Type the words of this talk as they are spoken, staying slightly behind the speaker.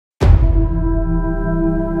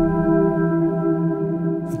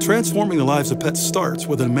Transforming the lives of pets starts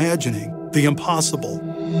with imagining the impossible.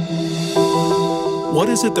 What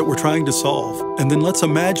is it that we're trying to solve? And then let's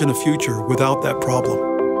imagine a future without that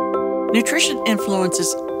problem. Nutrition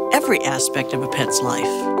influences every aspect of a pet's life.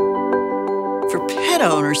 For pet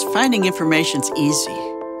owners, finding information's easy,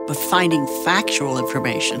 but finding factual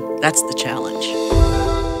information, that's the challenge.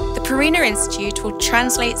 The Purina Institute will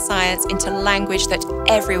translate science into language that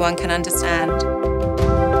everyone can understand.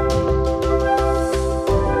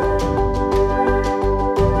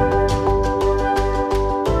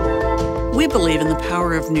 We believe in the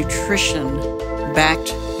power of nutrition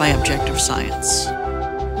backed by objective science.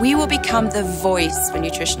 We will become the voice for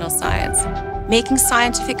nutritional science, making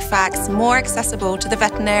scientific facts more accessible to the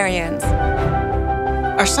veterinarians.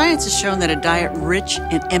 Our science has shown that a diet rich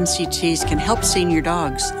in MCTs can help senior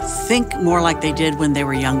dogs think more like they did when they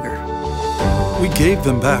were younger. We gave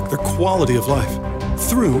them back their quality of life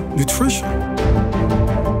through nutrition.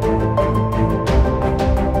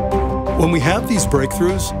 When we have these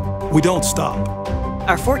breakthroughs, we don't stop.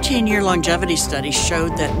 Our 14-year longevity study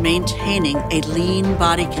showed that maintaining a lean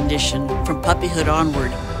body condition from puppyhood onward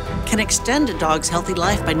can extend a dog's healthy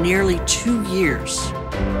life by nearly 2 years.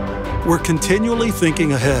 We're continually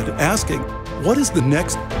thinking ahead, asking, what is the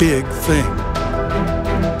next big thing?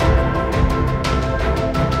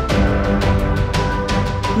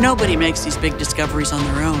 Nobody makes these big discoveries on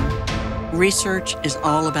their own. Research is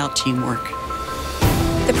all about teamwork.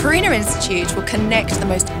 The Purina Institute will connect the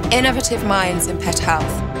most innovative minds in pet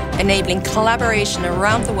health, enabling collaboration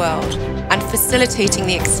around the world and facilitating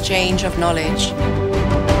the exchange of knowledge.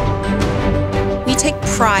 We take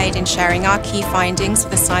pride in sharing our key findings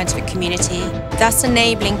with the scientific community, thus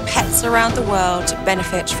enabling pets around the world to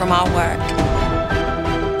benefit from our work.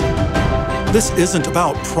 This isn't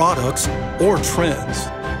about products or trends.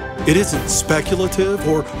 It isn't speculative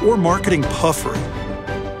or marketing puffery.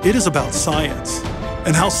 It is about science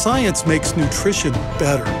and how science makes nutrition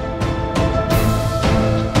better.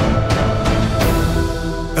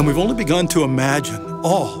 And we've only begun to imagine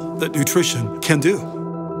all that nutrition can do.